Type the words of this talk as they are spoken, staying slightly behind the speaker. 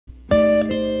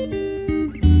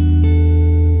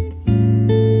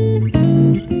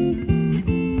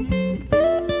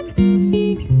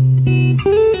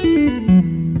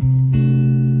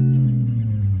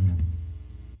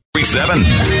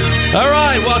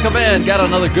Welcome in. Got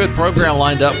another good program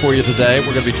lined up for you today.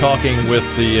 We're going to be talking with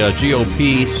the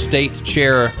GOP State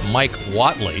Chair Mike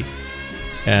Whatley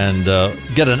and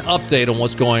get an update on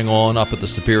what's going on up at the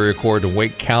Superior Court in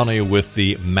Wake County with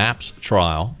the MAPS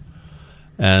trial.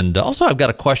 And also I've got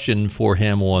a question for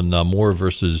him on Moore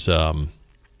versus, or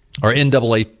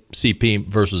NAACP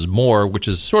versus Moore, which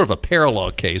is sort of a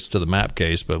parallel case to the MAP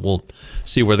case, but we'll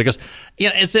see where that goes.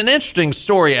 It's an interesting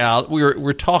story out.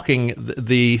 We're talking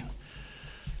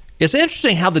It's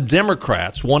interesting how the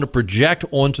Democrats want to project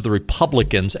onto the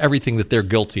Republicans everything that they're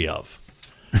guilty of.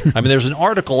 I mean, there's an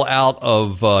article out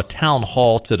of Town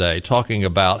Hall today talking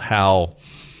about how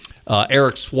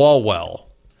Eric Swalwell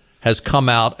has come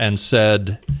out and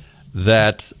said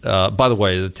that, by the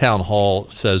way, the Town Hall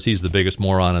says he's the biggest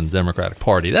moron in the Democratic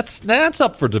Party. That's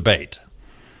up for debate.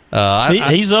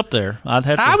 He's up there.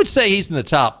 I would say he's in the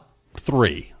top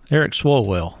three. Eric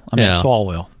Swalwell.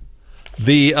 Swalwell.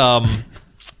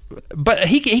 But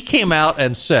he came out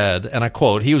and said, and I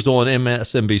quote, he was on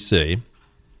MSNBC,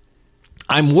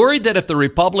 "I'm worried that if the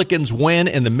Republicans win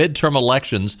in the midterm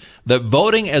elections, that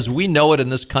voting as we know it in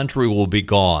this country will be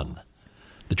gone.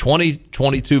 The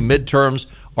 2022 midterms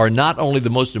are not only the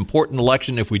most important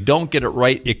election. If we don't get it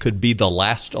right, it could be the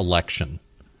last election."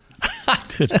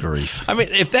 Good grief. I mean,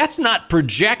 if that's not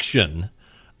projection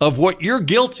of what you're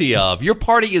guilty of, your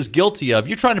party is guilty of,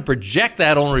 you're trying to project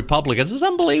that on Republicans, it's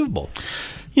unbelievable.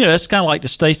 It's kind of like the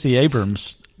Stacey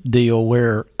Abrams deal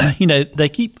where, they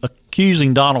keep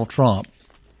accusing Donald Trump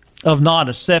of not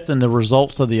accepting the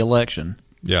results of the election.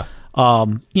 Yeah.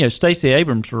 Stacey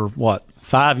Abrams for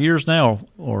 5 years now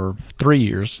or 3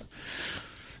 years?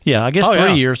 Yeah, I guess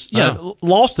 3 years.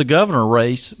 Lost the governor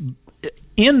race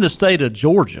in the state of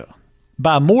Georgia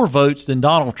by more votes than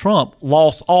Donald Trump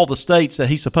lost all the states that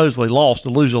he supposedly lost to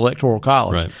lose the Electoral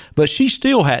College. Right. But she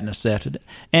still hadn't accepted it.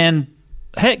 And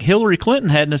heck, Hillary Clinton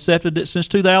hadn't accepted it since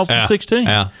 2016.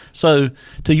 Yeah. So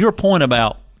to your point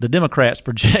about the Democrats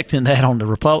projecting that on the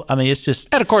Republicans, it's just...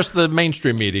 And, of course, the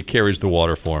mainstream media carries the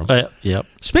water for them. Yep.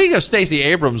 Speaking of Stacey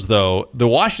Abrams, though, the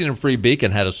Washington Free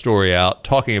Beacon had a story out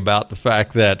talking about the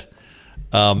fact that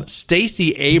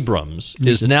Stacey Abrams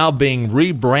is now being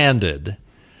rebranded.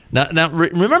 Now,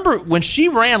 remember when she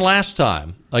ran last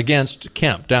time against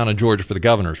Kemp down in Georgia for the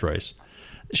governor's race,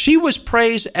 she was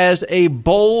praised as a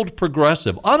bold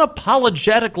progressive,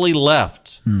 unapologetically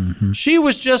left. Mm-hmm. She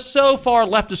was just so far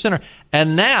left of center.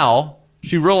 And now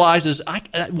she realizes, I'm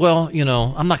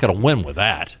not going to win with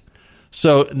that.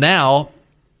 So now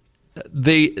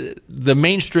the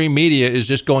mainstream media is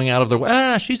just going out of their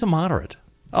way. She's a moderate.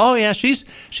 Oh, yeah, she's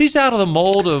out of the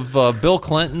mold of Bill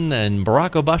Clinton and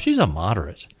Barack Obama. She's a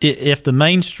moderate. If the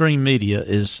mainstream media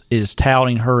is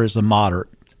touting her as a moderate,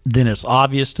 then it's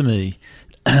obvious to me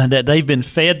that they've been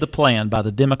fed the plan by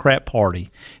the Democrat Party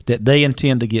that they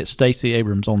intend to get Stacey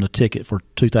Abrams on the ticket for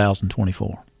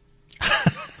 2024.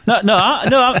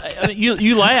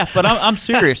 You laugh, but I'm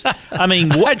serious.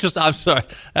 I'm sorry.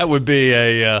 That would be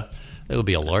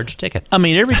a large ticket.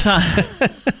 Every time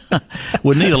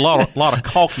would need a lot of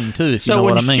caulking too. If you know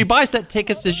what I mean. So when she buys that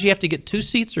ticket, does she have to get 2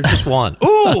 seats or just one?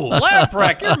 Ooh,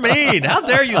 Lamprecht, you're mean. How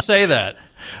dare you say that?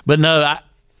 But no,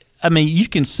 you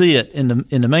can see it in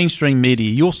the mainstream media.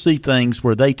 You'll see things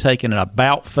where they take an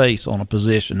about face on a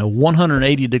position, a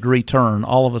 180-degree turn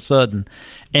all of a sudden.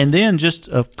 And then just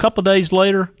a couple of days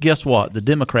later, guess what? The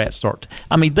Democrats start.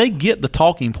 They get the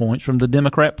talking points from the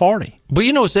Democrat Party. But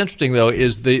what's interesting, though,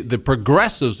 is the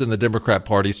progressives in the Democrat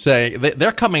Party say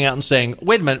they're coming out and saying,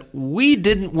 wait a minute, we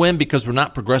didn't win because we're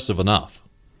not progressive enough.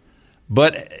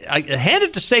 But I hand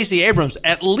it to Stacey Abrams.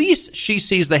 At least she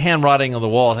sees the handwriting on the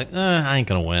wall. I think, I ain't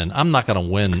going to win. I'm not going to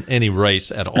win any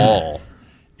race at all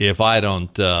if I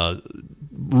don't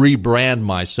rebrand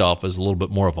myself as a little bit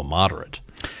more of a moderate.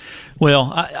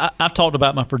 Well, I've talked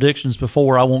about my predictions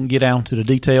before. I won't get down to the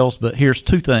details, but here's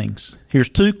 2 things. Here's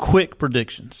 2 quick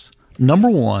predictions. Number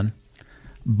 1,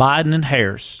 Biden and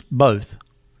Harris, both.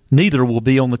 Neither will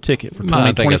be on the ticket for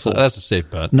 2024. I think that's a safe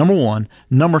bet. Number 1.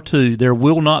 Number 2, there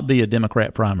will not be a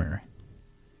Democrat primary.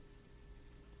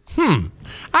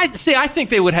 I think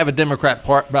they would have a Democrat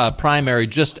primary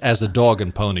just as a dog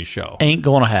and pony show. Ain't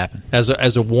going to happen. As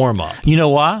a warm-up. You know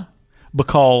why?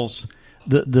 Because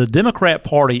the Democrat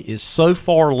Party is so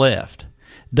far left,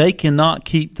 they cannot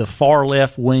keep the far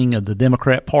left wing of the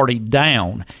Democrat Party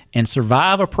down and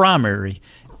survive a primary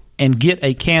and get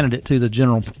a candidate to the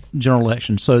general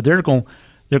election. So they're going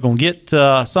to get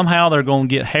somehow they're going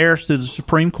to get Harris to the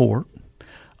Supreme Court.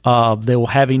 They will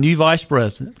have a new vice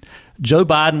president. Joe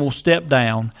Biden will step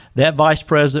down. That vice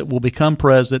president will become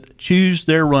president, choose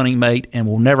their running mate, and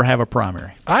will never have a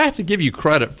primary. I have to give you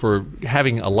credit for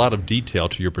having a lot of detail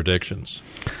to your predictions.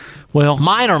 Well,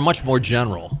 mine are much more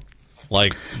general.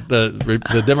 Like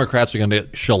the Democrats are going to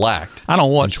get shellacked. I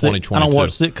don't watch. In 2022. I don't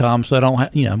watch sitcoms, so I don't.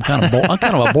 I'm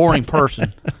kind of a boring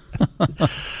person.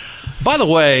 By the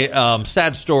way,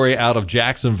 sad story out of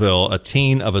Jacksonville. A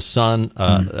teen son,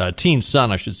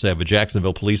 I should say, of a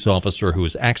Jacksonville police officer who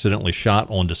was accidentally shot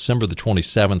on December the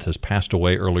 27th has passed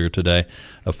away earlier today.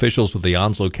 Officials with the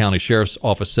Onslow County Sheriff's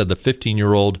Office said the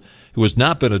 15-year-old, who has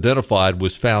not been identified,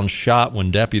 was found shot when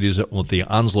deputies with the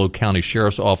Onslow County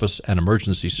Sheriff's Office and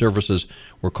Emergency Services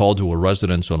were called to a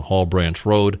residence on Hall Branch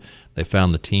Road. They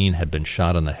found the teen had been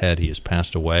shot in the head. He has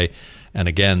passed away. And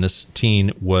again, this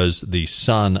teen was the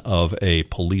son of a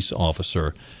police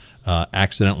officer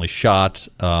accidentally shot.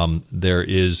 There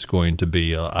is going to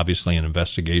be obviously an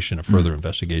investigation, a further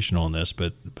investigation on this,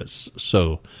 but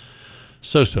so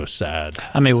sad.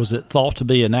 I mean, was it thought to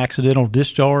be an accidental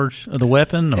discharge of the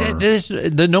weapon? Or?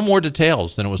 No more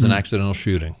details than it was an accidental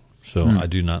shooting. So I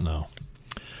do not know.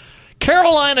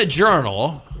 Carolina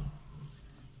Journal,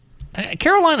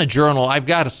 I've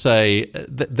got to say,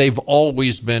 they've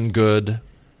always been good,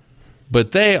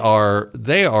 but they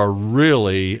are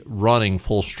really running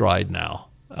full stride now.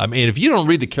 I mean, if you don't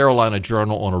read the Carolina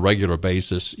Journal on a regular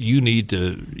basis, you need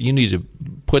to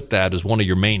put that as one of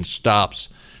your main stops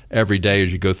every day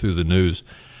as you go through the news.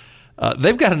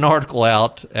 They've got an article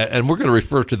out, and we're going to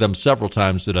refer to them several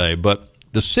times today, but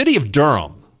the city of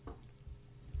Durham,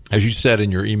 as you said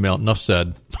in your email, enough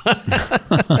said.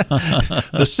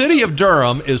 The city of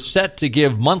Durham is set to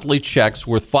give monthly checks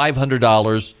worth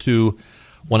 $500 to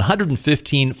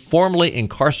 115 formerly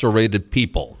incarcerated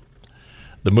people.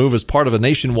 The move is part of a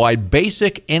nationwide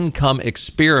basic income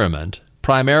experiment,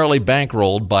 primarily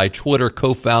bankrolled by Twitter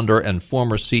co-founder and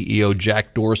former CEO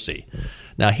Jack Dorsey.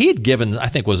 Now, he had given, I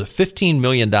think, was it $15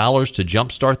 million to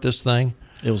jumpstart this thing?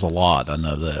 It was a lot. I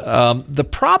know that. The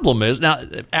problem is, now,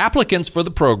 applicants for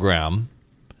the program,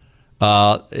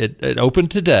 it opened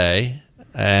today,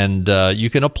 and you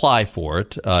can apply for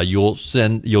it. You'll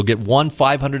get one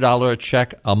 $500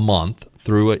 check a month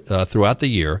throughout the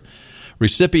year.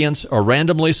 Recipients are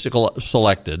randomly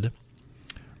selected.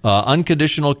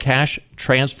 Unconditional cash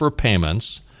transfer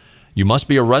payments. You must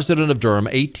be a resident of Durham,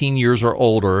 18 years or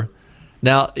older.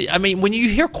 Now, I mean, when you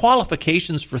hear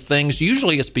qualifications for things,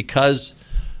 usually it's because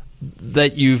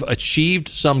that you've achieved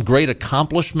some great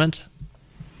accomplishment.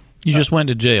 You just went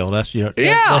to jail. That's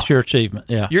your achievement.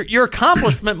 Yeah. Your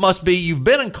accomplishment must be you've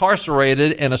been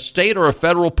incarcerated in a state or a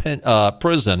federal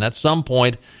prison at some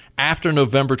point after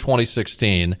November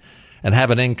 2016 and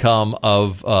have an income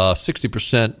of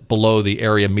 60% below the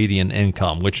area median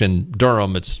income, which in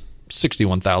Durham it's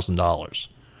 $61,000.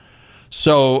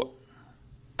 So,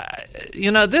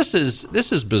 this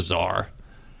is bizarre.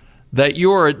 That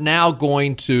you're now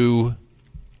going to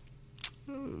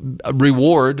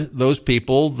reward those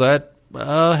people that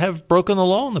have broken the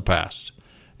law in the past.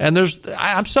 And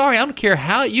I'm sorry, I don't care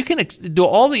how you can do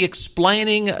all the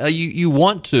explaining you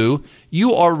want to.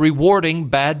 You are rewarding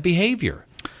bad behavior.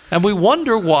 And we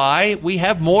wonder why we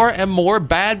have more and more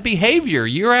bad behavior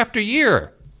year after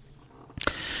year.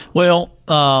 Well,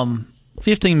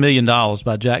 $15 million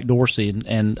by Jack Dorsey,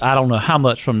 and I don't know how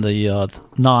much from the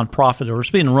nonprofit, or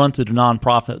it's being run through the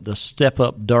nonprofit, the Step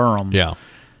Up Durham. Yeah.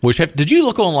 Did you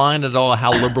look online at all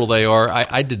how liberal they are?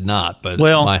 I did not, but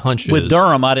my hunch is. With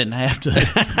Durham, I didn't have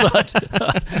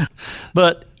to.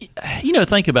 but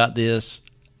think about this.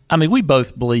 I mean, we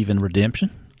both believe in redemption.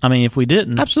 I mean, if we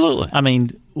didn't. Absolutely. I mean,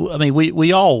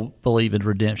 we all believe in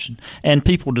redemption, and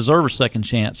people deserve a second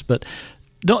chance, but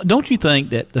don't you think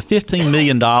that the $15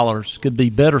 million could be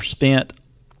better spent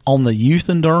on the youth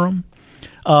in Durham?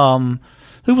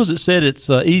 Who was it said it's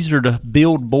easier to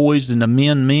build boys than to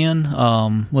mend men?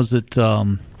 Was it?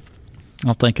 I'll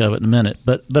think of it in a minute.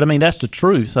 But I mean, that's the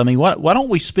truth. I mean, why don't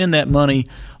we spend that money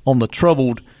on the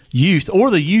troubled youth or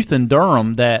the youth in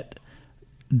Durham that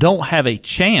don't have a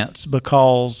chance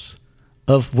because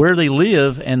of where they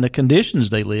live and the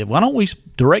conditions they live? Why don't we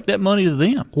direct that money to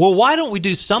them? Well, why don't we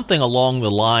do something along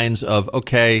the lines of,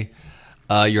 okay,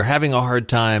 you're having a hard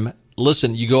time.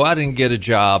 Listen, you go out and get a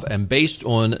job, and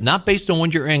not based on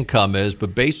what your income is,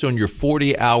 but based on your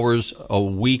 40 hours a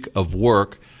week of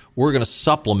work, we're going to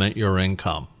supplement your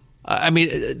income. I mean,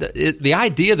 the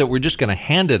idea that we're just going to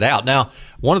hand it out. Now,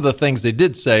 one of the things they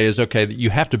did say is, okay, that you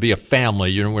have to be a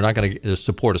family. We're not going to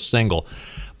support a single.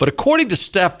 But according to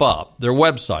Step Up, their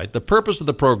website, the purpose of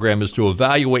the program is to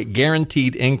evaluate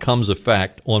guaranteed income's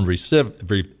effect on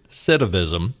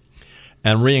recidivism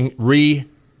and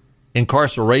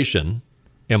incarceration,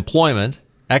 employment,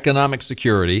 economic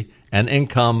security, and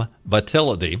income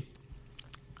vitality,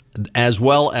 as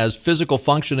well as physical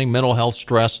functioning, mental health,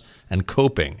 stress, and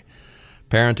coping,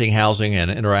 parenting, housing,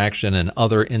 and interaction, and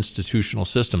other institutional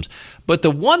systems. But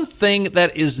the one thing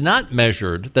that is not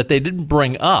measured, that they didn't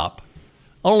bring up,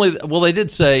 they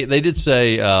did say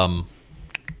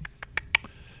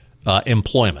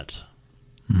employment.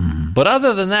 But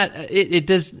other than that, it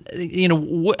does.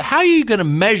 How are you going to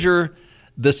measure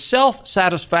the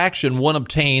self-satisfaction one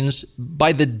obtains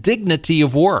by the dignity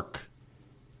of work?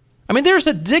 I mean, there's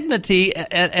a dignity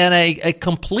and a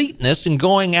completeness in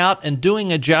going out and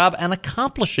doing a job and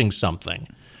accomplishing something,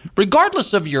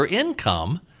 regardless of your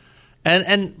income.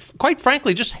 And quite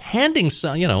frankly, just handing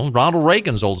some, Ronald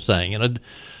Reagan's old saying, hand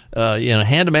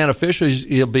a man a fish,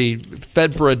 he'll be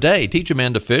fed for a day. Teach a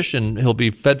man to fish, and he'll be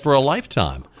fed for a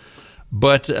lifetime.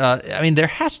 But, there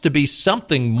has to be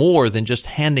something more than just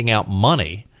handing out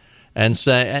money and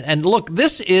say, and look,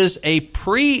 this is a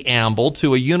preamble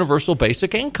to a universal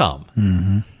basic income.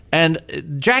 Mm-hmm.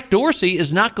 And Jack Dorsey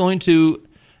is not going to,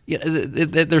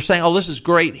 they're saying, oh, this is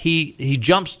great. He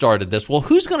jump-started this. Well,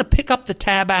 who's going to pick up the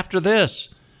tab after this?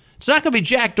 It's not going to be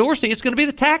Jack Dorsey. It's going to be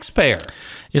the taxpayer.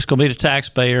 It's going to be the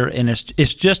taxpayer, and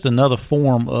it's just another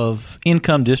form of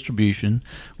income distribution,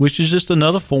 which is just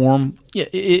another form.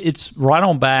 It's right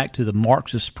on back to the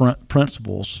Marxist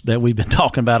principles that we've been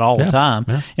talking about all the time.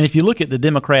 Yeah. And if you look at the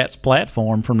Democrats'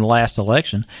 platform from the last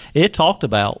election, it talked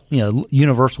about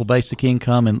universal basic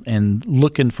income and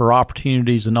looking for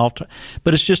opportunities and all.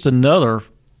 But it's just another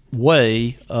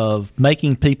way of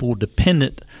making people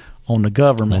dependent on the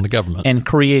government, and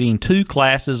creating two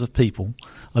classes of people: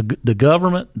 the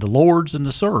government, the lords, and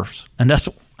the serfs. And that's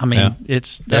what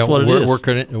it is.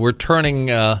 We're turning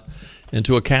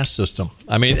into a caste system.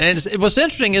 And what's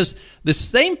interesting is the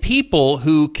same people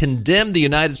who condemned the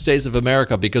United States of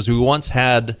America because we once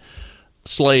had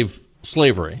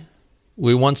slavery.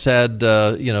 We once had,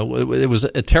 it was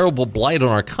a terrible blight on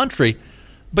our country.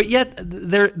 But yet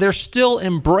they're still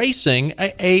embracing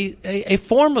a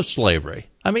form of slavery.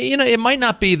 It might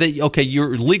not be that, okay,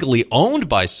 you're legally owned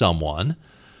by someone,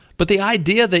 but the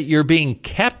idea that you're being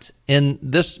kept in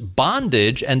this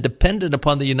bondage and dependent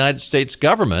upon the United States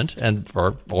government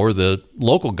or the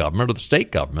local government or the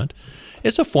state government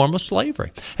is a form of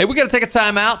slavery. Hey, we got to take a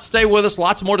time out. Stay with us.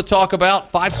 Lots more to talk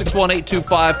about.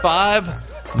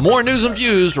 561-8255. More news and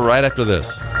views right after this.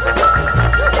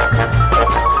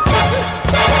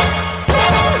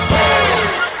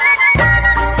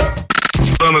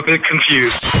 I'm a bit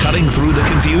confused. Cutting through the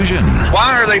confusion.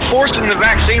 Why are they forcing the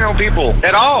vaccine on people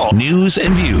at all? News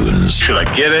and views. Should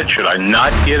I get it? Should I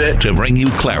not get it? To bring you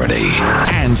clarity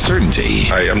and certainty.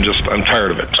 I'm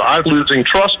tired of it. So I'm losing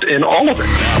trust in all of it.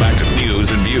 Now back to News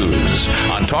and Views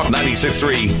on Talk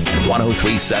 96.3 and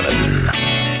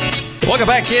 103.7. Welcome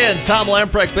back in. Tom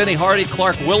Lamprecht, Benny Hardy,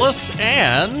 Clark Willis,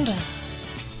 and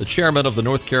the chairman of the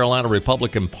North Carolina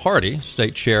Republican Party,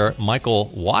 State Chair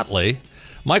Michael Whatley.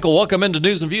 Michael, welcome into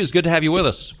News and Views. Good to have you with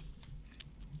us.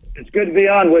 It's good to be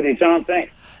on with you, Tom.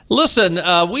 Thanks. Listen,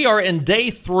 we are in day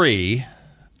 3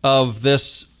 of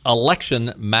this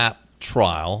election map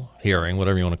trial hearing,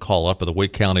 whatever you want to call it, by the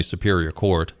Wake County Superior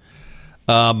Court.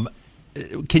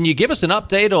 Can you give us an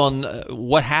update on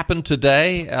what happened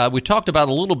today? We talked about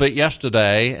it a little bit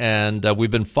yesterday, and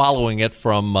we've been following it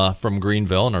from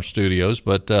Greenville in our studios.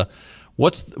 But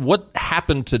what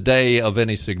happened today of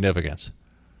any significance?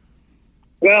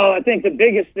 Well, I think the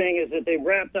biggest thing is that they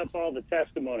wrapped up all the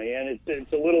testimony, and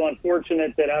it's a little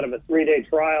unfortunate that out of a 3-day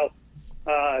trial,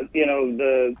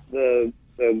 the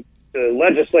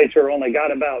legislature only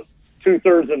got about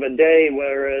 2/3 of a day,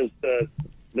 whereas the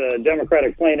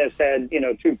Democratic plaintiffs had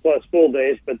 2+ full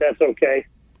days, but that's okay.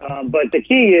 But the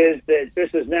key is that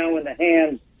this is now in the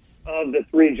hands of the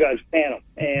 3-judge panel,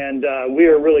 and we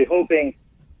are really hoping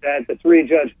that the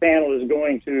 3-judge panel is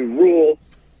going to rule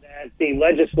that the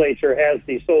legislature has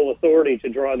the sole authority to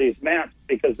draw these maps,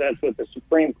 because that's what the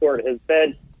Supreme Court has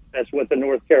said. That's what the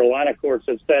North Carolina courts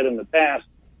have said in the past.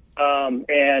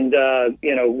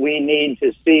 We need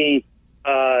to see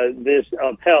this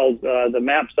upheld, the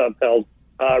maps upheld,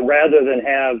 rather than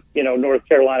have, North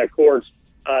Carolina courts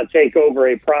take over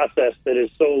a process that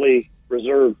is solely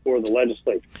reserved for the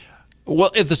legislature.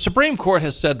 Well, if the Supreme Court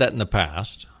has said that in the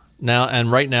past,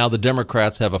 right now the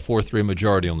Democrats have a 4-3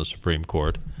 majority on the Supreme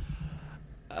Court.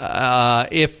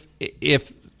 If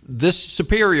this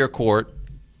Superior Court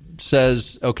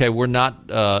says, okay, we're not,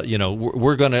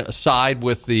 we're going to side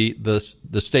with the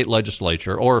state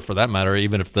legislature, or for that matter,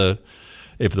 even if the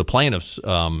plaintiffs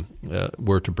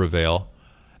were to prevail,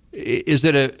 is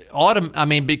it I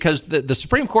mean, because the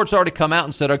Supreme Court's already come out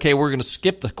and said, okay, we're going to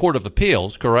skip the Court of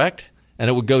Appeals, correct? And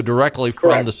it would go directly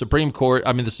from the Supreme Court,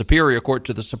 the Superior Court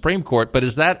to the Supreme Court. But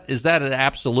is that an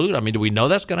absolute? I mean, do we know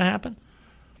that's going to happen?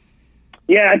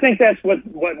 Yeah, I think that's what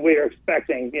we are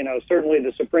expecting. Certainly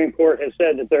the Supreme Court has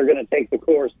said that they're going to take the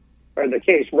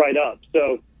case right up.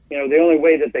 So, the only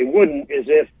way that they wouldn't is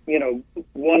if,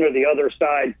 one or the other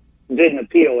side didn't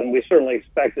appeal. And we certainly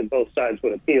expect that both sides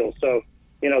would appeal. So,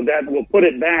 that will put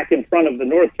it back in front of the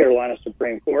North Carolina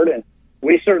Supreme Court. And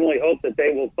we certainly hope that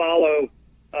they will follow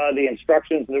the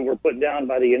instructions that were put down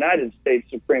by the United States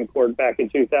Supreme Court back in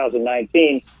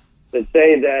 2019 that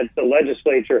say that the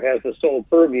legislature has the sole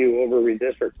purview over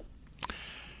redistricting.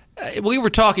 We were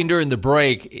talking during the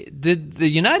break. Did the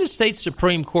United States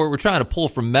Supreme Court, we're trying to pull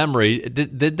from memory,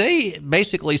 did they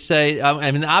basically say,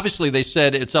 obviously they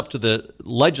said it's up to the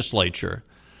legislature,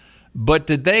 but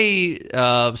did they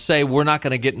say we're not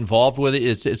going to get involved with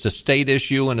it? It's a state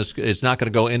issue and it's not going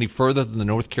to go any further than the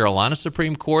North Carolina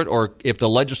Supreme Court? Or if the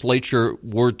legislature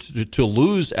were to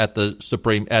lose at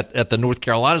the North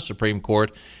Carolina Supreme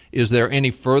Court, is there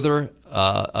any further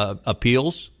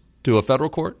appeals to a federal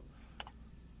court?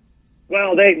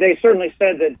 Well, they certainly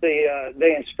said that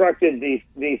they instructed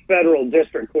the federal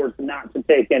district courts not to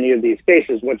take any of these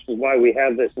cases, which is why we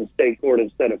have this in state court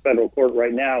instead of federal court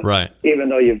right now. Right. Even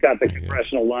though you've got the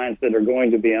congressional lines that are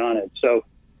going to be on it. So,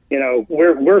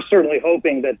 we're certainly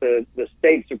hoping that the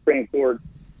state Supreme Court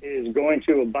is going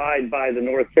to abide by the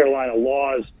North Carolina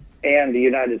laws and the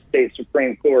United States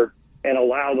Supreme Court and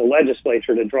allow the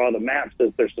legislature to draw the maps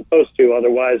as they're supposed to.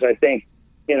 Otherwise, I think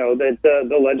that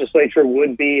the legislature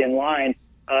would be in line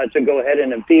to go ahead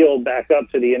and appeal back up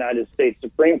to the United States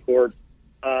Supreme Court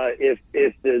if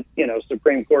the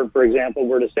Supreme Court, for example,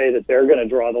 were to say that they're going to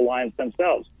draw the lines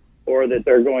themselves, or that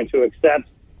they're going to accept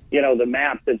the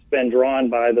map that's been drawn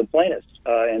by the plaintiffs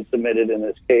and submitted in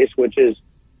this case, which is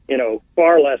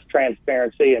far less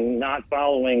transparency and not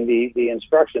following the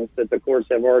instructions that the courts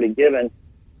have already given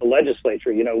the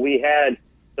legislature. We had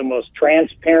the most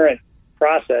transparent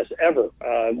process ever,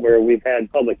 where we've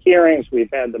had public hearings,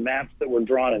 we've had the maps that were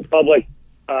drawn in public,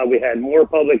 we had more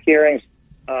public hearings,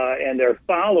 and they're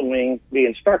following the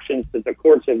instructions that the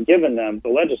courts have given them, the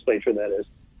legislature that is.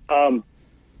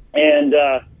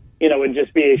 It'd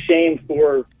just be a shame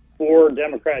for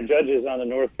Democrat judges on the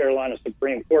North Carolina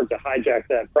Supreme Court to hijack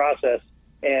that process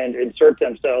and insert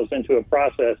themselves into a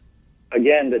process,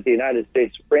 again, that the United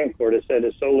States Supreme Court has said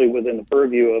is solely within the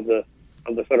purview of the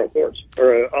federal courts,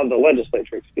 or of the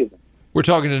legislature, excuse me. We're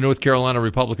talking to North Carolina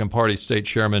Republican Party State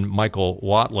Chairman Michael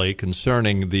Whatley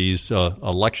concerning these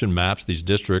election maps, these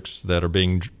districts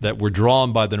that were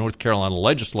drawn by the North Carolina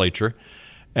legislature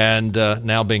and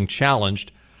now being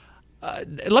challenged.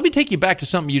 Let me take you back to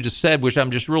something you just said, which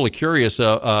I'm just really curious.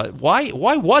 Why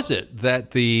was it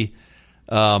that the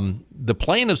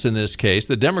plaintiffs in this case,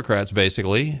 the Democrats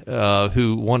basically,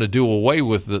 who want to do away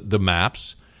with the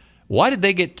maps, why did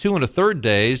they get 2 1/3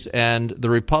 days and the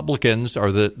Republicans or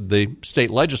the state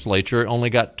legislature only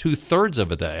got 2/3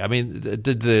 of a day? I mean,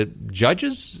 did the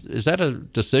judges, is that a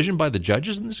decision by the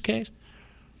judges in this case?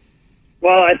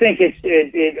 Well, I think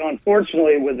it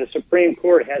unfortunately, with the Supreme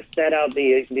Court has set out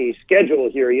the schedule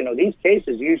here, these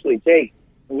cases usually take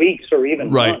weeks or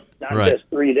even months, not just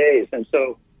 3 days. And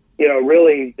so,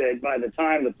 really, by the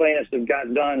time the plaintiffs have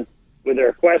gotten done with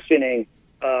their questioning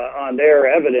on their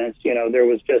evidence, there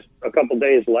was just a couple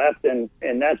days left, and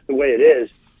that's the way it is.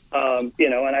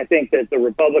 And I think that the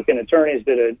Republican attorneys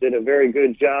did a very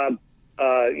good job,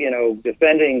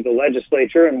 defending the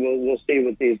legislature, and we'll see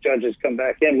what these judges come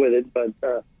back in with it. But,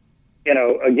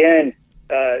 again,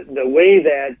 the way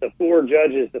that the four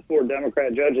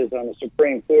Democrat judges on the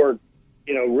Supreme Court,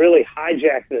 really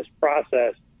hijacked this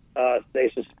process. They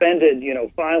suspended,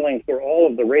 filing for all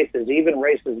of the races, even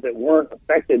races that weren't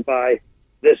affected by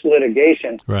this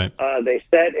litigation. Right. They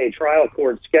set a trial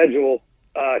court schedule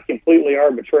completely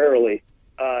arbitrarily,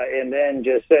 and then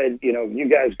just said, you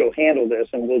guys go handle this,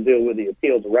 and we'll deal with the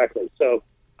appeal directly. So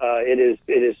it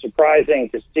is surprising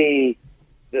to see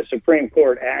the Supreme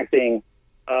Court acting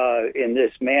in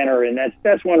this manner, and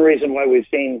that's one reason why we've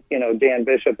seen Dan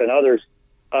Bishop and others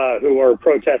who are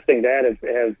protesting that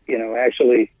have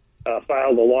actually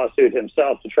filed a lawsuit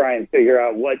himself to try and figure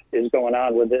out what is going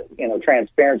on with it,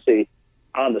 transparency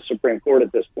on the Supreme Court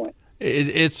at this point.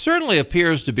 It certainly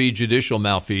appears to be judicial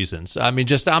malfeasance. I mean,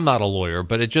 I'm not a lawyer,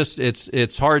 but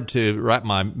it's hard to wrap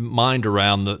my mind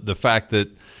around the fact that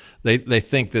they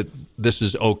think that this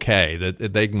is okay,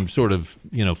 that they can sort of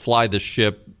fly the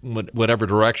ship whatever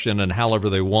direction and however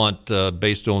they want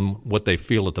based on what they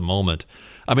feel at the moment.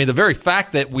 I mean, the very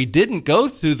fact that we didn't go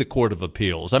through the Court of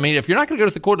Appeals. I mean, if you're not going to go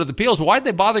to the Court of Appeals, why'd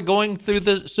they bother going through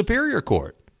the Superior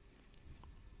Court?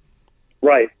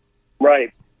 Right.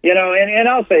 And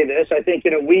I'll say this. I think,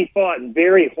 we fought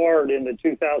very hard in the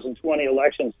 2020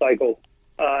 election cycle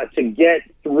to get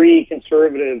 3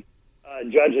 conservative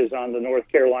judges on the North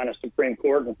Carolina Supreme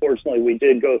Court. Unfortunately, we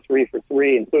did go 3 for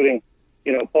 3, including,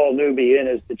 Paul Newby in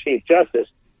as the Chief Justice.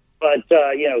 But,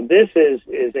 this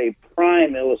is a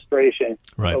prime illustration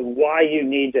of why you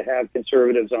need to have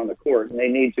conservatives on the court. And they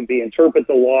need to interpret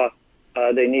the law.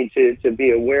 They need to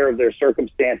be aware of their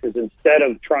circumstances instead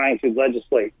of trying to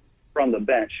legislate from the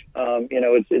bench.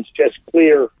 It's just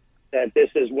clear that this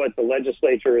is what the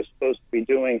legislature is supposed to be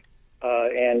doing.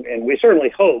 And we certainly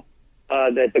hope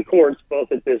that the courts,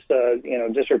 both at this,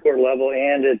 district court level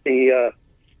and at the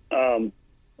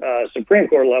Supreme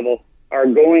Court level, are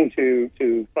going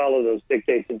to follow those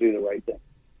dictates and do the right thing.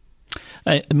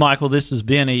 Hey, Michael, this is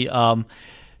Benny.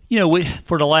 We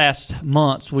for the last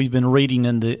months we've been reading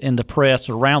in the press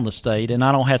around the state, and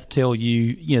I don't have to tell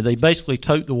you, they basically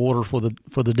tote the water for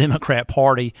the Democrat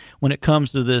Party when it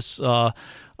comes to this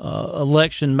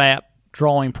election map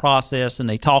drawing process, and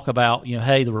they talk about,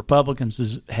 hey, the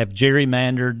Republicans have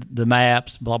gerrymandered the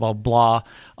maps, blah blah blah.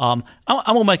 I'm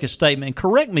gonna make a statement.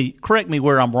 Correct me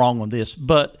where I'm wrong on this,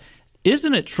 but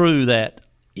isn't it true that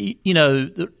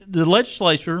the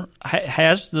legislature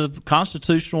has the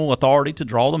constitutional authority to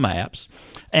draw the maps,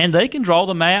 and they can draw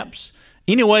the maps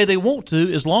any way they want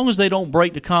to as long as they don't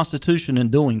break the Constitution in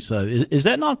doing so? Is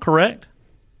that not correct?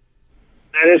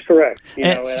 That is correct.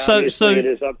 So it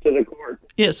is up to the court.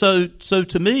 Yeah. So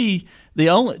to me,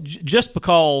 just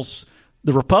because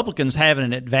the Republicans have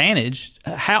an advantage,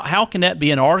 how can that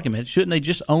be an argument? Shouldn't they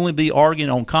just only be arguing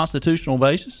on constitutional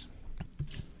basis?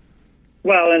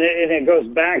 Well, and it goes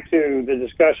back to the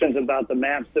discussions about the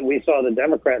maps that we saw the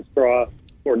Democrats draw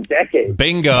for decades.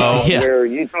 Bingo. Where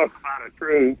you talk about a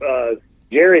true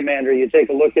gerrymander, you take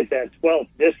a look at that 12th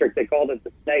district. They called it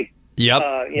the Snake. Yep.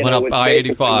 Went up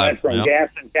I-85. Went from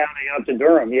Gaston County up to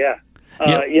Durham. Yeah.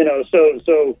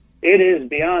 So it is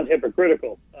beyond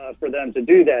hypocritical for them to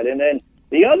do that. And then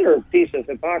the other piece of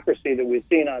hypocrisy that we've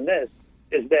seen on this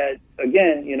is that,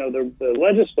 again, the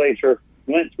legislature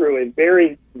went through a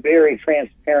very, very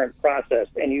transparent process.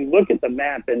 And you look at the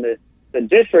map, and the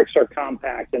districts are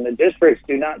compact, and the districts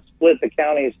do not split the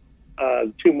counties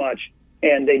too much.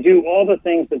 And they do all the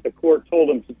things that the court told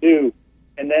them to do.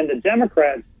 And then the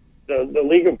Democrats, the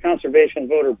League of Conservation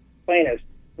Voter Plaintiffs,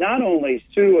 not only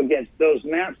sue against those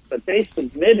maps, but they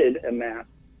submitted a map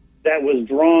that was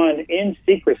drawn in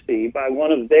secrecy by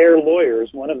one of their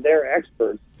lawyers, one of their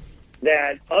experts,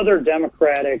 that other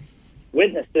Democratic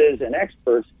witnesses and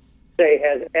experts say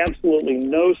has absolutely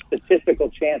no statistical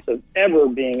chance of ever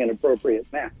being an appropriate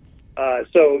map.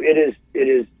 So it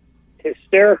is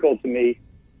hysterical to me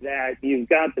that you've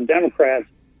got the Democrats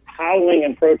howling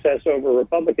in protest over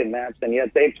Republican maps, and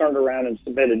yet they've turned around and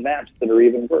submitted maps that are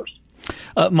even worse.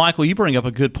 Michael, you bring up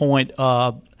a good point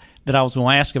that I was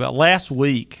going to ask about. Last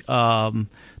week, the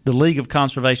League of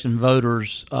Conservation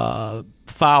Voters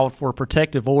filed for a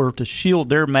protective order to shield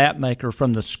their map maker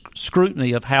from the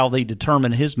scrutiny of how they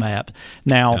determine his map.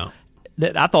 Now,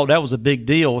 I thought that was a big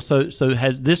deal. So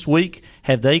has this week,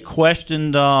 have they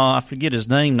questioned, I forget his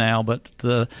name now, but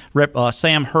the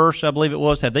Sam Hirsch, I believe it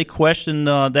was, have they questioned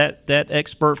that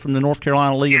expert from the North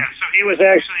Carolina League? Yeah, so he was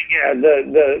actually,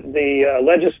 the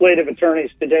legislative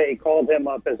attorneys today called him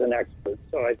up as an expert.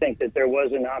 So I think that there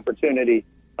was an opportunity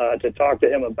to talk to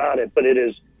him about it. But it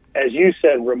is, as you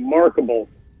said, remarkable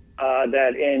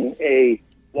that in a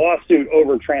lawsuit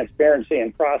over transparency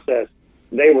and process,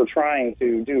 they were trying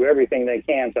to do everything they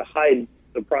can to hide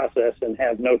the process and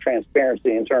have no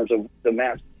transparency in terms of the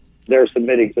maps they're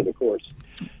submitting to the courts.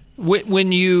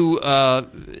 When you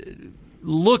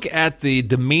look at the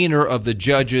demeanor of the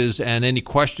judges and any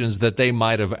questions that they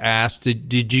might have asked,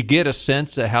 did you get a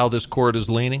sense of how this court is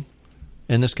leaning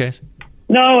in this case?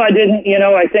 No, I didn't.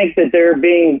 I think that they're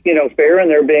being, fair and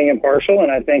they're being impartial.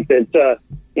 And I think that,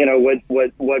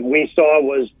 what we saw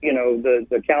was,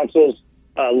 the counsels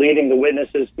leading the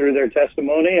witnesses through their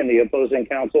testimony, and the opposing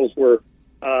counsels were,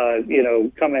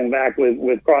 coming back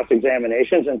with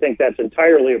cross-examinations, and think that's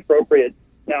entirely appropriate.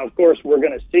 Now, of course, we're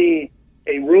going to see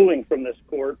a ruling from this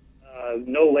court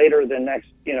no later than next,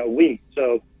 week.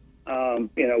 So,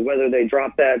 whether they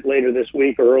drop that later this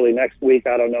week or early next week,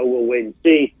 I don't know. We'll wait and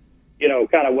see,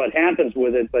 kind of what happens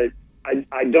with it. But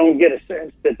I don't get a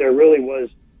sense that there really was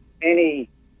any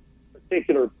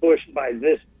particular push by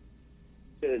this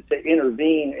to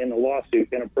intervene in the lawsuit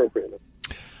inappropriately.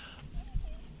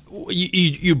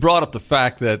 You brought up the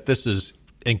fact that this is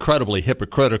incredibly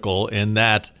hypocritical in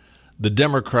that the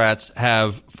Democrats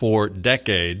have for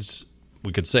decades,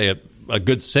 we could say a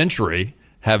good century,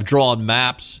 have drawn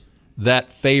maps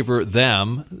that favor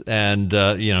them. And,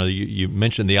 you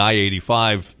mentioned the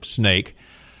I-85 snake.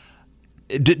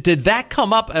 Did that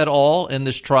come up at all in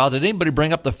this trial? Did anybody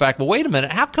bring up the fact, well, wait a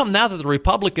minute, how come now that the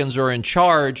Republicans are in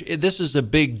charge, this is a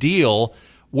big deal,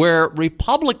 where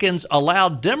Republicans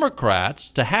allowed Democrats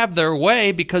to have their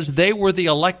way because they were the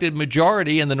elected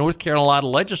majority in the North Carolina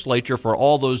legislature for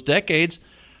all those decades?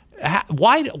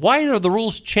 Why are the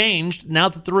rules changed now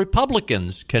that the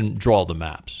Republicans can draw the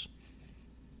maps?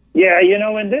 Yeah,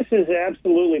 and this is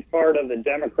absolutely part of the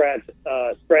Democrats'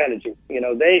 strategy.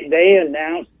 They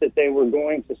announced that they were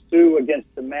going to sue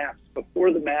against the maps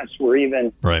before the maps were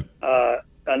even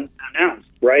announced,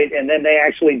 right? And then they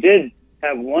actually did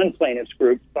have one plaintiffs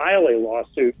group file a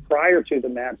lawsuit prior to the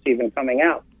maps even coming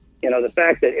out. The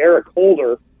fact that Eric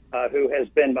Holder, who has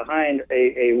been behind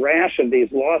a rash of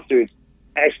these lawsuits,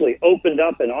 actually opened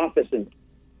up an office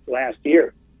last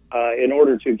year in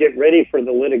order to get ready for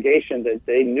the litigation that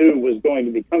they knew was going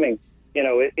to be coming.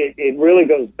 It really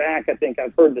goes back. I think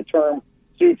I've heard the term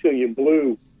 "sue till you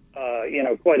blue,"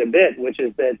 quite a bit, which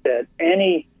is that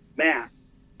any map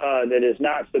that is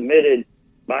not submitted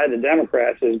by the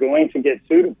Democrats is going to get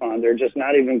sued upon. They're just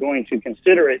not even going to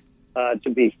consider it to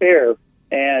be fair.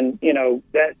 And,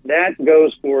 that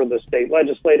goes for the state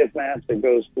legislative maps. It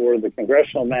goes for the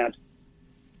congressional maps.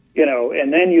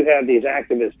 And then you have these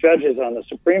activist judges on the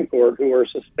Supreme Court who are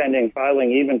suspending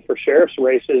filing even for sheriff's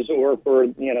races or for,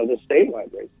 the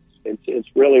statewide races. It's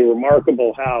really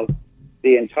remarkable how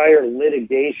the entire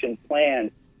litigation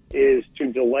plan is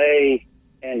to delay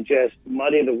and just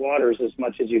muddy the waters as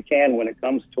much as you can when it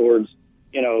comes towards,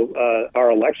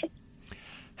 our elections.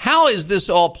 How is this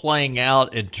all playing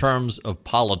out in terms of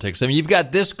politics? I mean, you've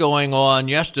got this going on.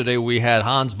 Yesterday, we had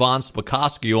Hans von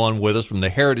Spakovsky on with us from the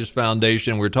Heritage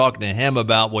Foundation. We were talking to him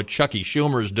about what Chucky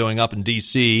Schumer is doing up in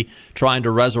D.C., trying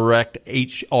to resurrect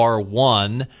H.R.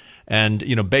 1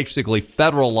 and, basically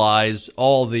federalize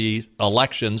all the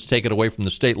elections, take it away from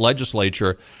the state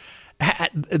legislature.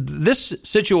 This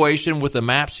situation with the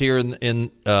maps here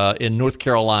in North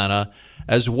Carolina,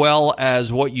 as well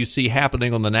as what you see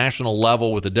happening on the national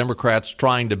level with the Democrats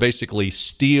trying to basically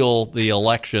steal the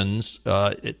elections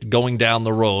going down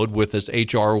the road with this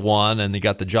H.R. 1, and they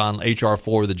got the H.R.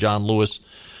 4, the John Lewis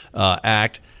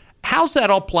Act. How's that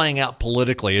all playing out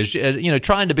politically? As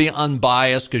trying to be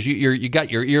unbiased because you got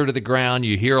your ear to the ground,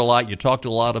 you hear a lot, you talk to a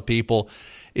lot of people.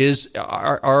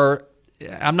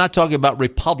 I'm not talking about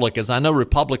Republicans. I know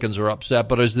Republicans are upset,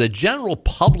 but is the general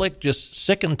public just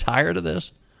sick and tired of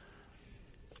this?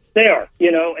 They are,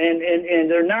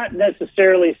 and they're not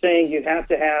necessarily saying you have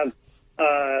to have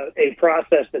a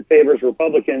process that favors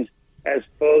Republicans as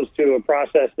opposed to a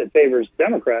process that favors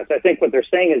Democrats. I think what they're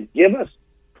saying is give us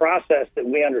process that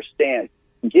we understand.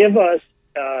 Give us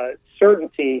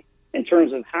certainty in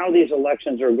terms of how these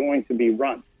elections are going to be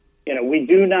run. We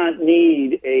do not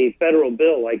need a federal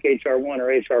bill like H.R. 1 or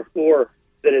H.R. 4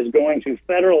 that is going to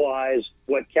federalize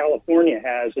what California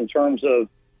has in terms of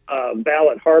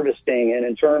ballot harvesting and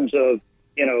in terms of,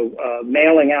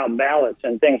 mailing out ballots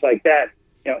and things like that.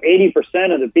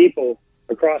 80% of the people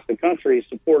across the country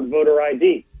support voter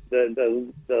ID.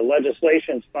 The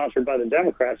legislation sponsored by the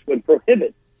Democrats would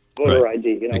prohibit voter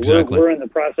ID. Exactly. We're in the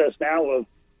process now of,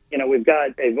 we've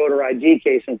got a voter ID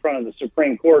case in front of the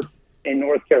Supreme Court in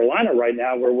North Carolina right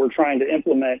now where we're trying to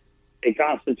implement a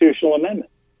constitutional amendment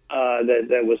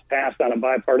that was passed on a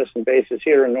bipartisan basis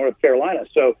here in North Carolina.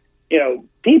 So,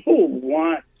 people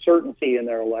want certainty in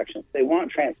their elections. They want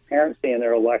transparency in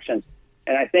their elections.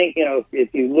 And I think,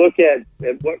 if you look at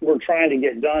what we're trying to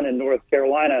get done in North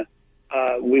Carolina,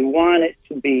 we want it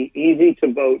to be easy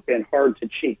to vote and hard to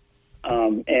cheat.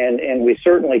 And we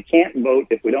certainly can't vote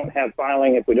if we don't have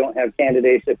filing, if we don't have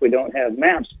candidates, if we don't have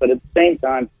maps. But at the same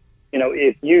time,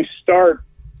 if you start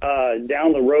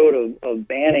down the road of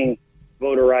banning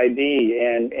voter ID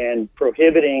and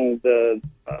prohibiting the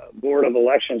Board of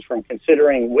Elections from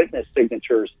considering witness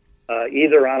signatures,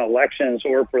 either on elections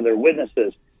or for their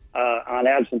witnesses on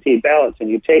absentee ballots, and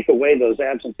you take away those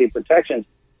absentee protections,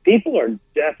 people are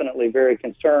definitely very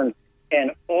concerned.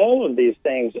 And all of these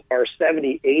things are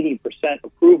 70-80%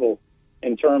 approval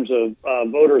in terms of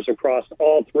voters across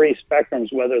all three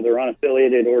spectrums, whether they're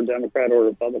unaffiliated or Democrat or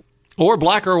Republican. Or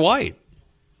black or white.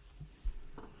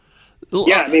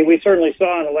 Yeah, we certainly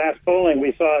saw in the last polling,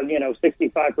 we saw,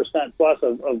 65% plus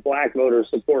of black voters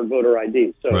support voter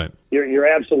ID. So right. You're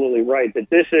absolutely right that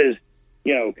this is,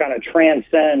 kind of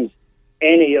transcends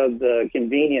any of the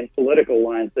convenient political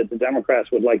lines that the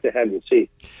Democrats would like to have you see.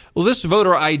 Well, this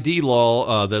voter ID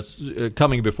law that's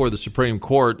coming before the Supreme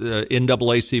Court,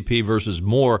 NAACP versus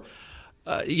Moore,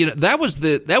 that was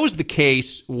the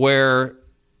case where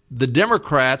the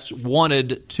Democrats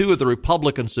wanted two of the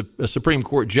Republican Supreme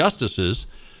Court justices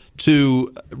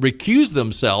to recuse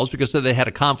themselves because they had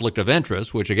a conflict of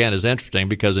interest, which again is interesting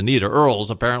because Anita Earls,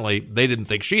 apparently they didn't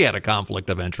think she had a conflict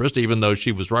of interest, even though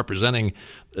she was representing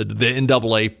the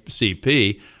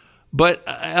NAACP. But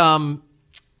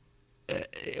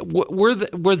was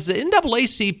the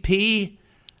NAACP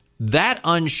that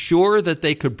unsure that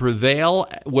they could prevail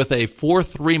with a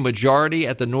 4-3 majority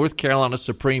at the North Carolina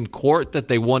Supreme Court that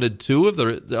they wanted two of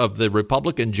the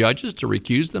Republican judges to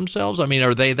recuse themselves? I mean,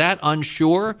 are they that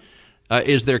unsure?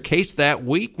 Is their case that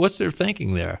weak? What's their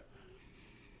thinking there?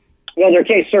 Well, their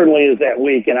case certainly is that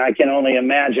weak, and I can only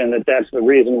imagine that that's the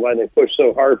reason why they pushed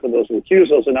so hard for those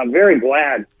recusals. And I'm very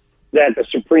glad that the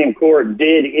Supreme Court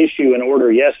did issue an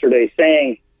order yesterday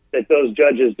saying that those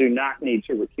judges do not need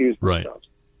to recuse themselves. Right.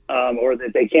 Or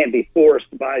that they can't be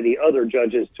forced by the other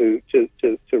judges to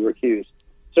recuse.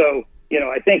 So,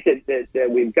 I think that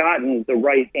we've gotten the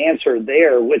right answer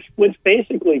there, which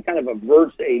basically kind of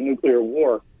averts a nuclear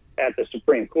war at the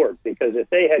Supreme Court. Because if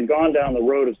they had gone down the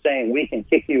road of saying we can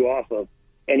kick you off of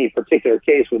any particular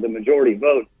case with a majority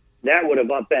vote, that would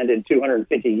have upended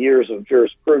 250 years of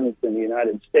jurisprudence in the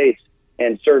United States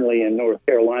and certainly in North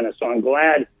Carolina. So I'm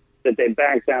glad that they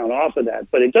backed down off of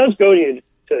that. But it does go to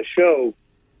show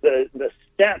the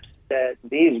steps that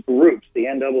these groups, the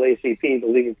NAACP, the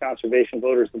League of Conservation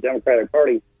Voters, the Democratic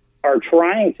Party, are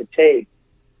trying to take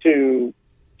to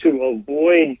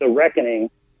avoid the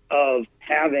reckoning of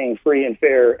having free and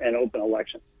fair and open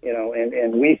elections.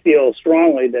 And we feel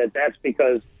strongly that that's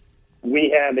because we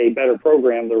have a better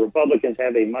program. The Republicans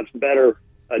have a much better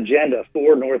agenda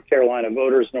for North Carolina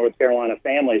voters, North Carolina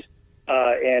families,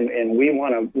 and we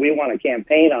want to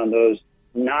campaign on those,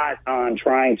 not on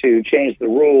trying to change the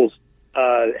rules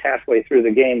halfway through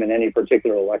the game in any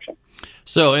particular election.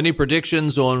 So any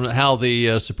predictions on how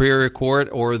the Superior Court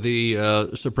or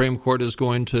the Supreme Court is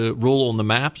going to rule on the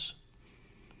maps?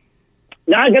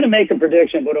 Not going to make a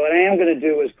prediction, but what I am going to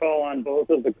do is call on both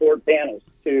of the court panels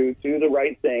to do the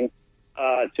right thing,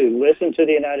 to listen to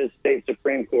the United States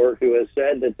Supreme Court, who has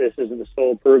said that this is the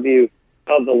sole purview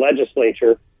of the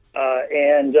legislature,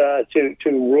 and to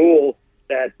rule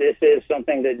that this is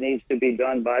something that needs to be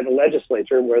done by the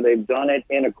legislature, where they've done it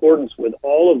in accordance with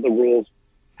all of the rules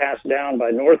passed down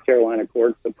by North Carolina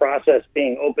courts, the process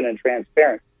being open and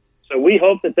transparent. So we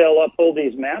hope that they'll uphold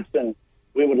these maps, and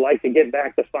we would like to get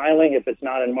back to filing. If it's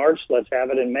not in March, let's have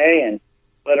it in May and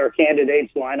let our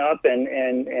candidates line up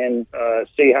and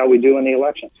see how we do in the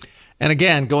election. And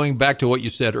again, going back to what you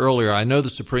said earlier, I know the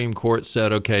Supreme Court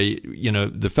said, okay,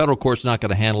 the federal court's not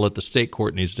going to handle it, the state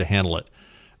court needs to handle it.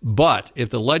 But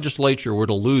if the legislature were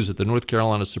to lose at the North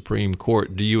Carolina Supreme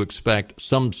Court, do you expect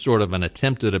some sort of an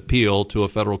attempted appeal to a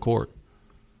federal court?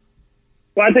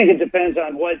 Well, I think it depends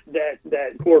on what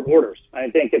that court orders. I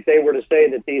think if they were to say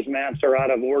that these maps are out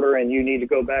of order and you need to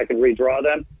go back and redraw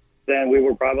them, then we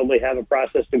will probably have a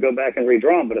process to go back and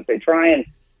redraw them. But if they try and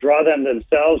draw them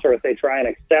themselves, or if they try and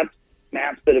accept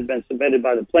maps that have been submitted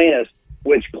by the plaintiffs,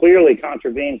 which clearly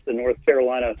contravenes the North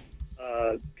Carolina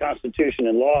Constitution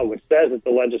and law, which says that the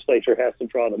legislature has to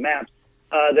draw the maps,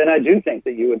 then I do think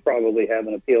that you would probably have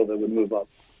an appeal that would move up.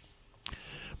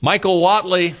 Michael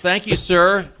Whatley, thank you,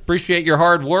 sir. Appreciate your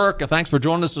hard work. Thanks for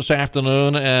joining us this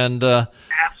afternoon. And absolutely,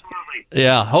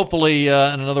 yeah, hopefully in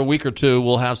another week or two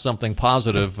we'll have something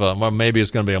positive. Well, maybe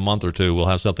it's going to be a month or two. We'll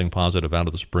have something positive out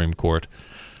of the Supreme Court.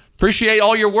 Appreciate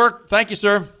all your work. Thank you,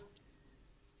 sir.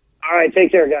 All right,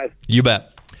 take care, guys. You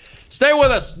bet. Stay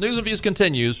with us. News and Views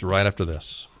continues right after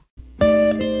this.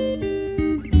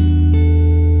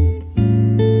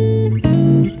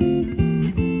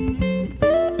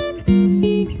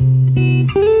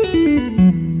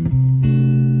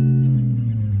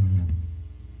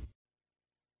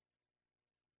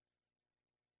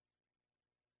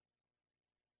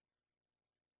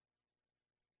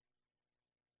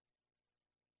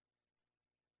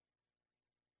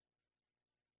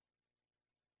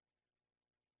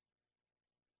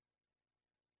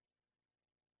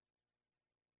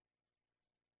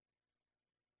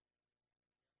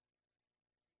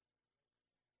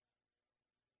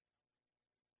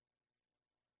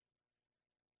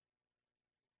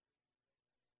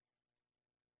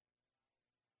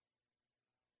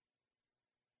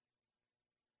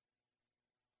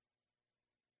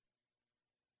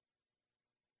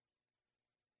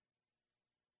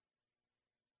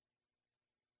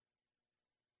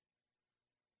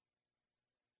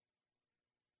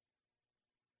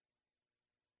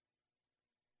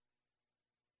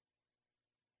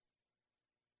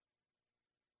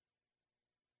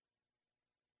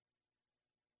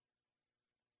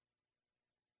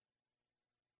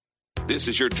 This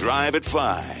is your Drive at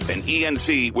 5 and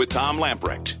ENC with Tom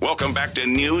Lamprecht. Welcome back to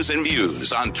News and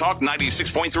Views on Talk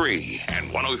 96.3 and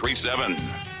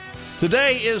 103.7.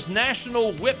 Today is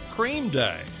National Whipped Cream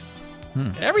Day.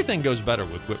 Everything goes better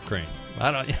with whipped cream.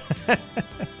 I don't,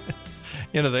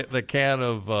 the can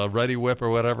of Ready Whip or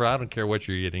whatever. I don't care what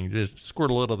you're eating. Just squirt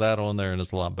a little of that on there, and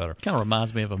it's a lot better. Kind of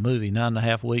reminds me of a movie,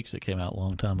 9.5 Weeks, that came out a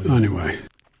long time ago. Anyway.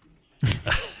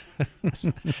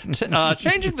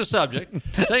 Changing the subject,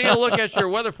 taking a look at your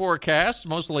weather forecast.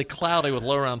 Mostly cloudy with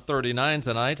low around 39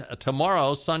 tonight.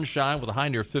 Tomorrow, sunshine with a high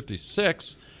near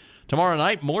 56. Tomorrow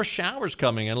night, more showers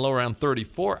coming in, low around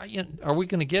 34. Are we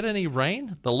going to get any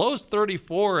rain? The low is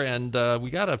 34, and we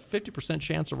got a 50%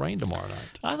 chance of rain tomorrow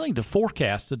night. I think the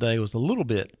forecast today was a little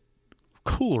bit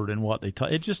cooler than what they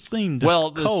it just seemed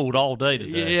cold all day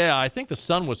today. Yeah, I think the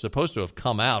sun was supposed to have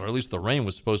come out, or at least the rain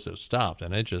was supposed to have stopped,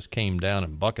 and it just came down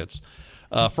in buckets.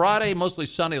 Friday, mostly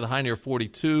sunny, the high near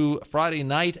 42. Friday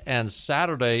night and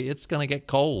Saturday, it's going to get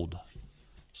cold.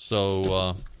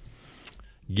 So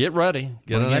get ready.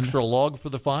 Get an extra log for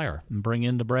the fire. And bring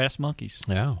in the brass monkeys.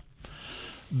 Yeah.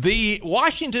 The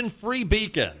Washington Free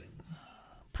Beacon.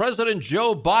 President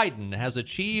Joe Biden has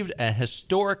achieved a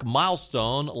historic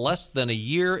milestone less than a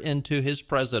year into his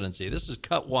presidency. This is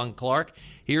Cut One Clark.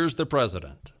 Here's the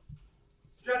president.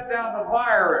 Shut down the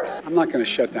virus. I'm not going to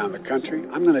shut down the country.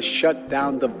 I'm going to shut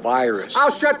down the virus. I'll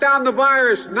shut down the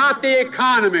virus, not the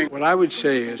economy. What I would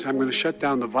say is I'm going to shut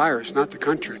down the virus, not the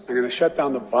country. I'm going to shut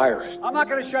down the virus. I'm not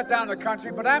going to shut down the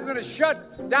country, but I'm going to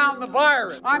shut down the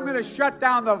virus. I'm going to shut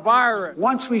down the virus.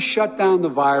 Once we shut down the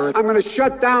virus, I'm going to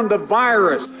shut down the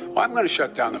virus. I'm going to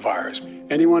shut down the virus.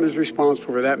 Anyone who's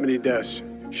responsible for that many deaths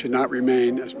should not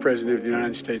remain as president of the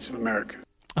United States of America.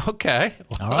 Okay.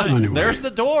 All right. Anyway. There's the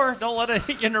door. Don't let it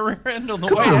hit you in the rear end on the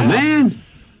way Come on, out. man.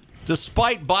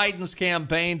 Despite Biden's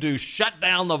campaign to shut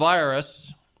down the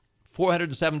virus,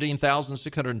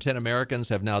 417,610 Americans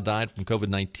have now died from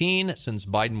COVID-19 since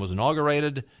Biden was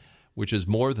inaugurated, which is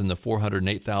more than the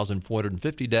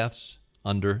 408,450 deaths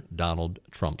under Donald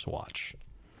Trump's watch.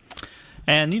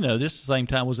 And, this is the same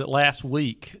time, was it last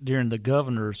week during the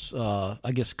governor's,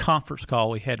 conference call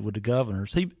we had with the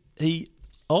governors, he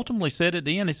ultimately said at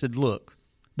the end, he said, look,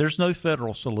 there's no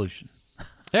federal solution.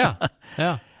 Yeah,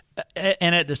 yeah.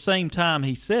 And at the same time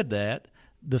he said that,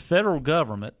 the federal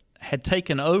government had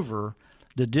taken over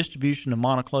the distribution of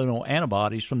monoclonal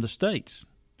antibodies from the states.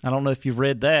 I don't know if you've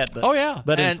read that. But, oh, yeah.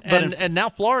 And now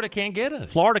Florida can't get it.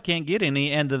 Florida can't get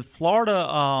any. And the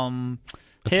Florida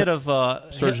head of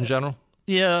Surgeon General?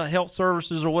 Yeah, Health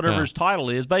Services or whatever his title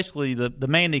is, basically the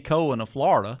Mandy Cohen of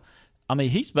Florida. I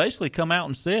mean, he's basically come out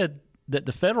and said that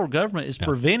the federal government is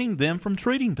preventing them from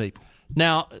treating people.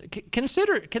 Now,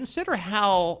 consider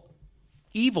how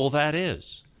evil that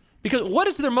is. Because what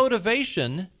is their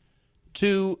motivation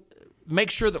to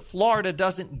make sure that Florida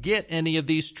doesn't get any of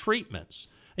these treatments?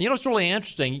 And it's really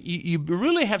interesting. You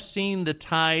really have seen the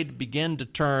tide begin to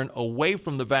turn away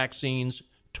from the vaccines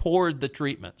toward the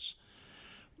treatments.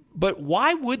 But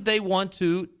why would they want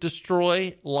to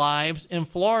destroy lives in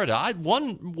Florida?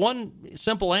 One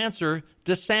simple answer,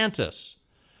 DeSantis.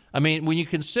 I mean, when you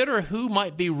consider who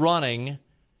might be running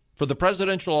for the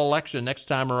presidential election next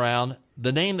time around,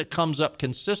 the name that comes up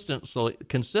consistently is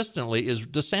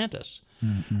DeSantis.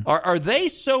 Mm-hmm. Are they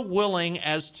so willing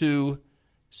as to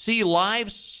see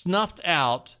lives snuffed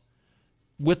out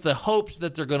with the hopes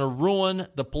that they're going to ruin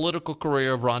the political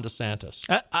career of Ron DeSantis?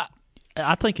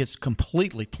 I think it's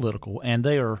completely political, and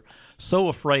they are so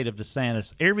afraid of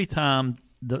DeSantis. Every time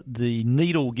the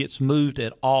needle gets moved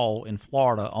at all in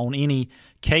Florida on any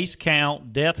case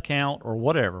count, death count, or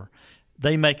whatever,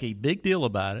 they make a big deal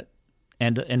about it,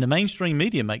 and the mainstream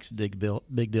media makes a big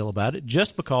deal about it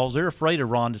just because they're afraid of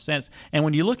Ron DeSantis. And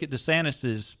when you look at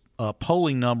DeSantis'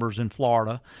 polling numbers in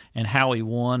Florida and how he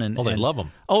won, and they love him.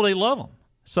 Oh, they love him.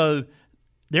 So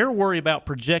they're worried about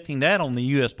projecting that on the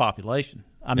U.S. population.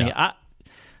 I mean,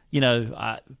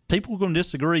 people are going to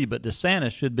disagree, but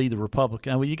DeSantis should be the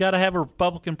Republican. Well, you got to have a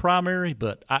Republican primary,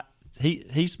 but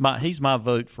he's my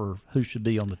vote for who should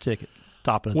be on the ticket,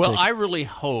 top of the ticket. Well, I really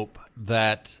hope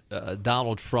that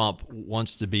Donald Trump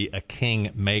wants to be a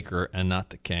king maker and not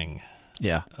the king.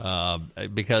 Yeah.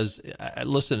 Because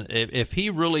listen, if he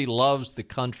really loves the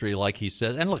country like he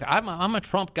says, and look, I'm a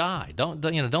Trump guy.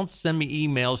 Don't send me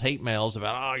emails, hate mails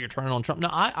about you're turning on Trump. No,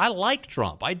 I like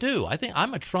Trump. I do. I think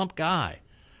I'm a Trump guy.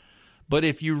 But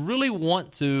if you really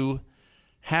want to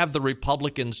have the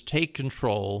Republicans take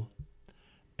control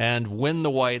and win the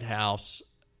White House,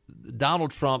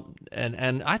 Donald Trump,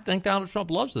 and I think Donald Trump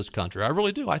loves this country. I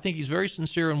really do. I think he's very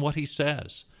sincere in what he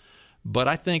says. But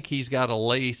I think he's got to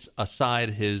lay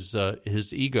aside his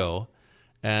ego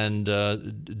and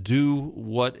do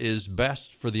what is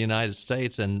best for the United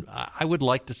States. And I would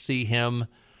like to see him,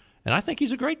 and I think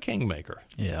he's a great kingmaker.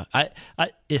 Yeah,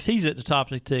 if he's at the top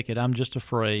of the ticket, I'm just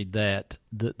afraid that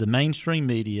the mainstream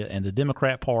media and the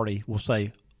Democrat Party will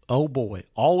say, oh boy,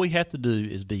 all we have to do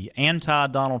is be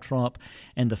anti-Donald Trump,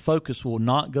 and the focus will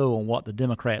not go on what the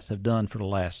Democrats have done for the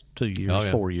last 2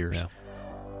 years, 4 years. Yeah.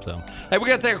 So, hey, we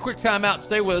got to take a quick time out.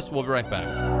 Stay with us. We'll be right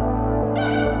back.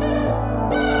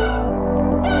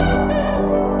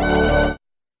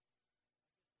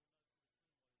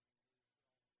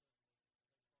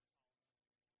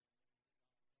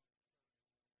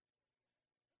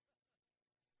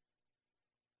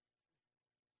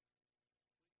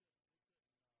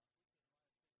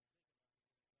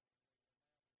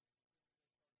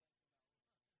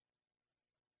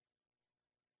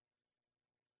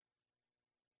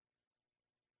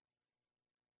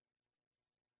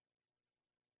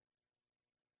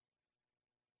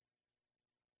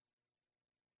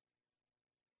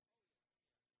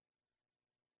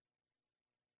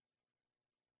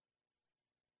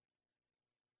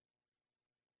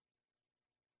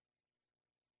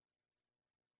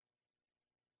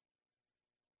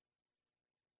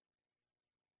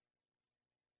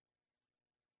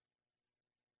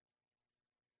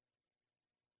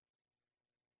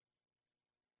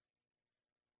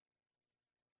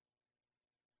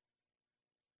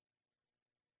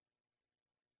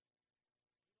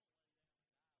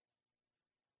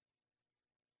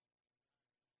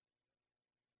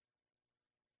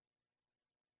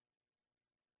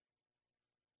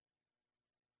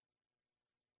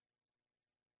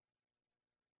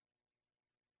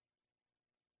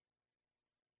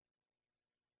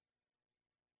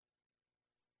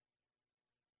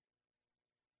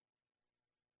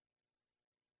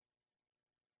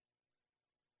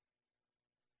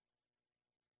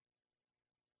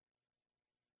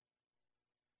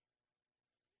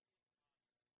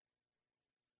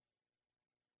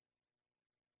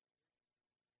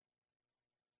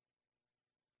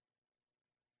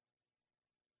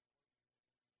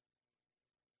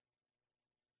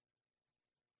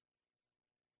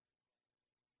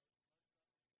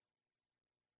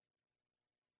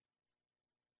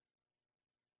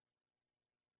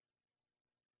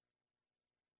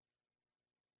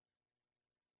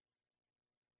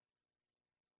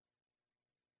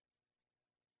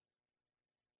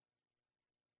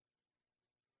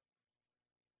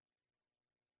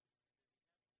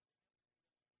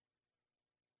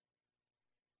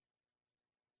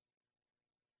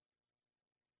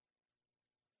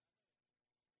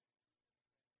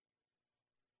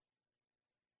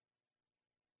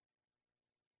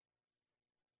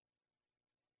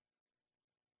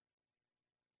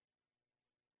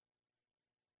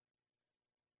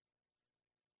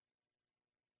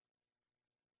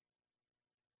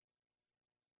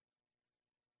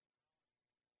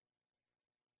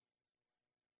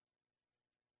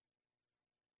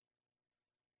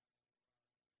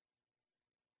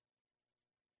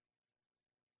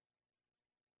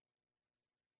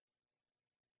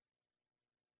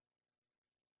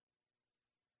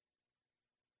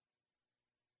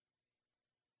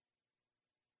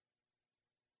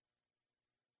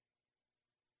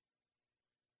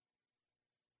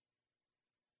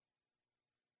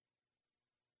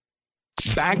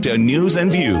 Back to news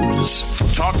and views.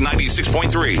 Talk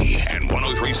 96.3 and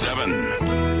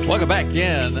 103.7. Welcome back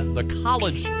in. The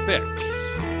College Fix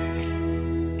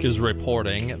is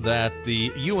reporting that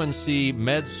the UNC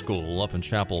Med School up in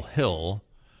Chapel Hill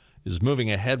is moving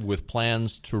ahead with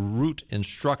plans to root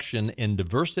instruction in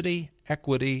diversity,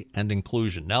 equity, and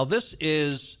inclusion. Now, this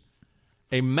is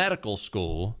a medical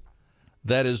school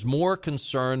that is more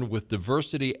concerned with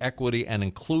diversity, equity, and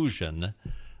inclusion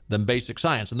than basic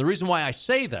science. And the reason why I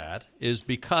say that is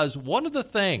because one of the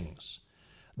things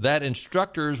that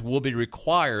instructors will be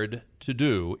required to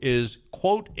do is,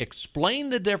 quote, explain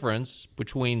the difference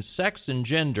between sex and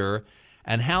gender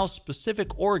and how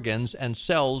specific organs and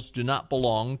cells do not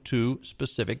belong to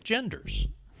specific genders.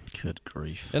 Good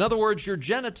grief. In other words, your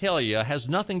genitalia has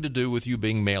nothing to do with you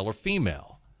being male or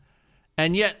female.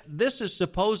 And yet this is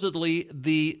supposedly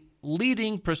the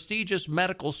leading prestigious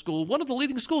medical school, one of the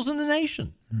leading schools in the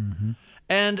nation. Mm-hmm.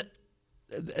 And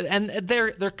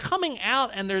they're coming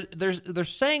out and they're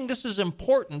saying this is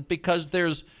important because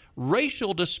there's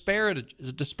racial disparity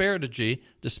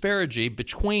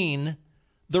between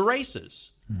the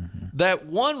races. Mm-hmm. That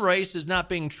one race is not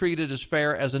being treated as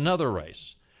fair as another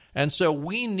race. And so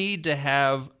we need to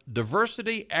have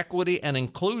diversity, equity, and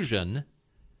inclusion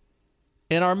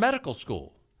in our medical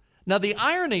school. Now, the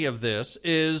irony of this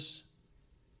is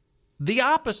the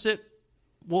opposite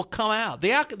will come out.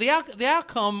 The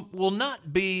outcome will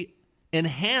not be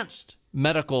enhanced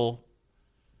medical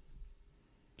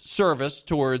service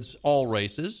towards all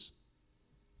races.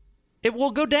 It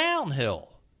will go downhill.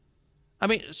 I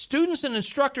mean, students and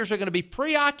instructors are going to be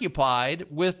preoccupied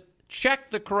with check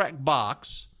the correct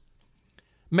box,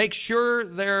 make sure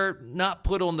they're not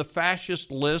put on the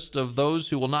fascist list of those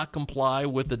who will not comply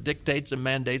with the dictates and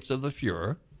mandates of the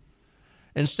Fuhrer.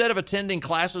 Instead of attending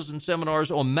classes and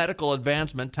seminars on medical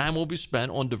advancement, time will be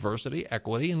spent on diversity,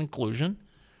 equity, and inclusion,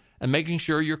 and making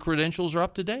sure your credentials are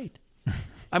up to date.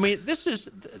 I mean, this is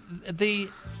the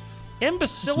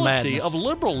imbecility of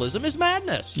liberalism is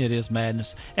madness. It is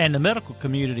madness. And the medical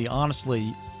community,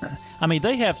 honestly, I mean,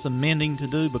 they have some mending to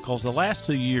do because the last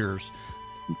 2 years,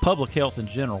 public health in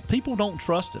general, people don't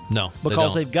trust it. No,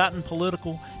 because they've gotten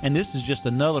political, and this is just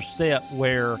another step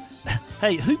where,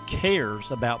 hey, who cares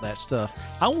about that stuff?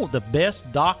 I want the best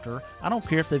doctor. I don't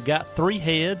care if they've got 3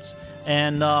 heads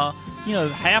and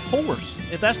half horse.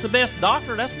 If that's the best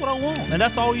doctor, that's what I want, and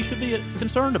that's all you should be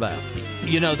concerned about.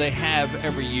 You know, they have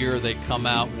every year they come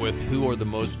out with who are the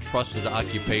most trusted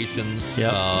occupations,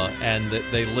 and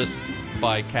they list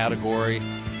by category.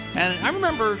 And I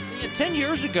remember 10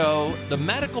 years ago, the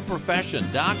medical profession,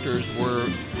 doctors were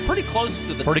pretty close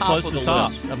to the top of the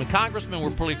list. I mean, congressmen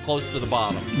were pretty close to the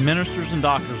bottom. Ministers and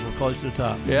doctors were close to the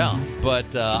top. Yeah,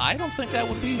 but I don't think that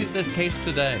would be the case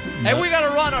today. Hey, we got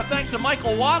to run. Our thanks to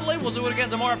Michael Wadley. We'll do it again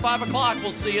tomorrow at 5 o'clock.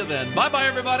 We'll see you then. Bye-bye,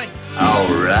 everybody.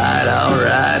 All right.